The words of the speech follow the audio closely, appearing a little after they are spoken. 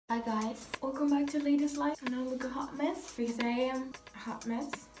Hi guys, welcome back to Leidis life. So now look a hot mess because I am a hot mess.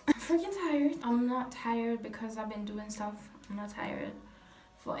 I'm freaking tired. I'm not tired because I've been doing stuff. I'm not tired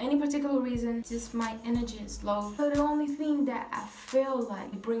for any particular reason. Just my energy is low. So the only thing that I feel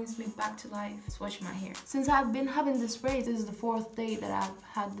like it brings me back to life is washing my hair. Since I've been having this braid, this is the 4th day that I've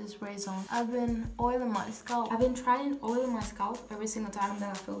had this braid on. I've been oiling my scalp. I've been trying oiling my scalp every single time that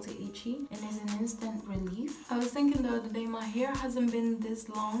I feel it itchy, and it's an instant relief. I was thinking the other day, my hair hasn't been this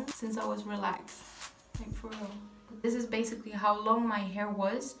long since I was relaxed. Like for real. This is basically how long my hair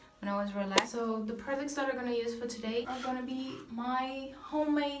was when I was relaxed. So the products that I'm gonna use for today are gonna be my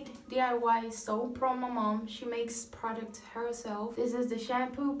homemade DIY soap from my mom. She makes products herself. This is the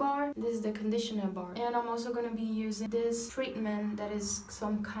shampoo bar, this is the conditioner bar, and I'm also gonna be using this treatment that is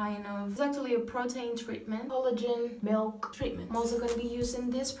some kind of, it's actually a protein treatment, collagen milk treatment. I'm also gonna be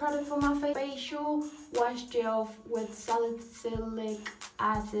using this product for my face, facial wash gel with salicylic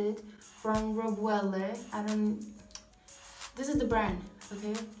acid from Robuelle. This is the brand,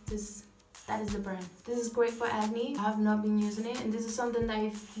 okay? That is the brand. This is great for acne. I have not been using it, and this is something that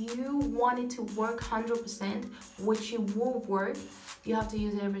if you want it to work 100%, which it will work, you have to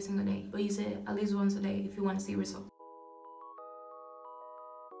use it every single day. But use it at least once a day if you want to see results.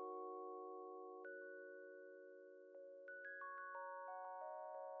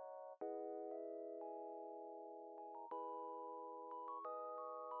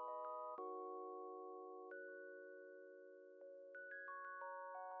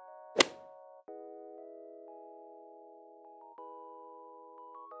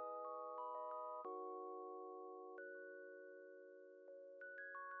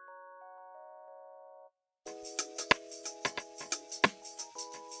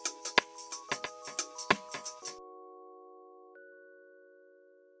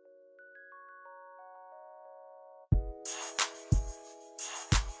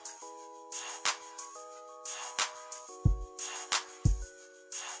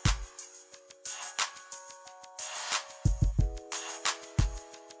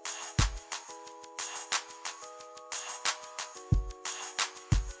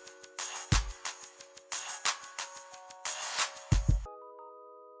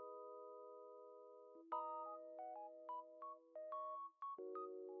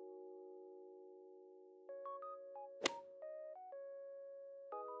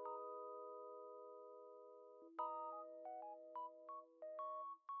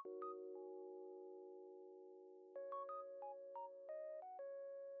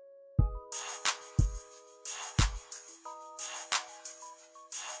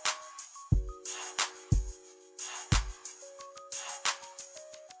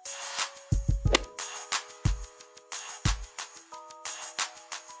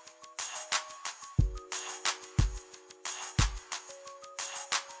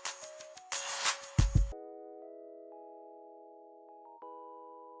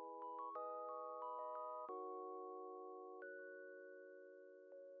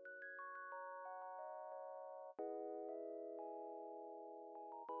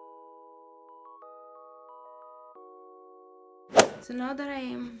 So now that I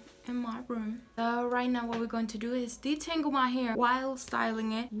am in my room, right now what we're going to do is detangle my hair while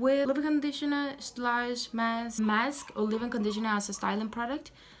styling it with leave-in conditioner / mask or leave-in conditioner as a styling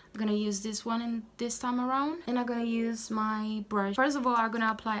product. I'm gonna use this one in this time around, and I'm gonna use my brush. First of all, I'm gonna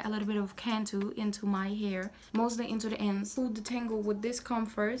apply a little bit of Cantu into my hair, mostly into the ends. We'll detangle with this comb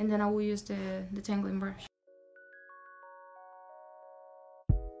first, and then I will use the detangling brush.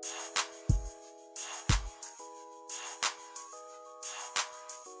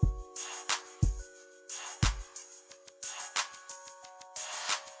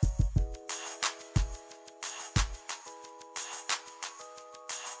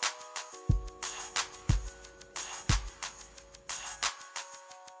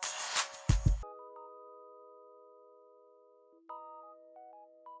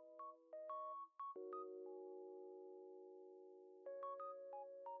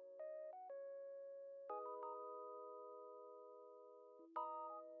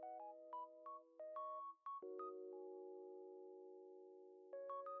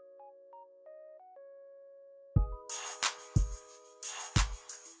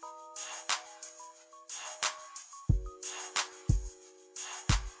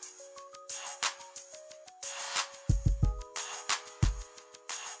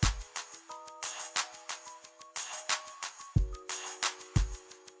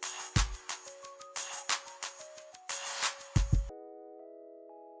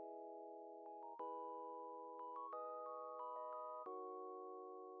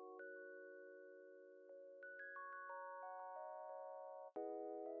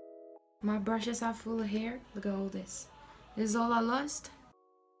 My brushes are full of hair. Look at all this. This is all I lost.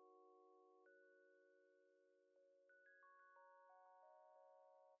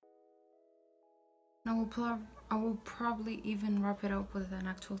 I will probably even wrap it up with an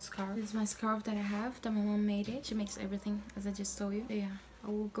actual scarf. This is my scarf that I have, that my mom made it. She makes everything, as I just told you. So yeah, I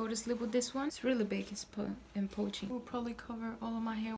will go to sleep with this one. It's really big, it's and poaching. It will probably cover all of my hair.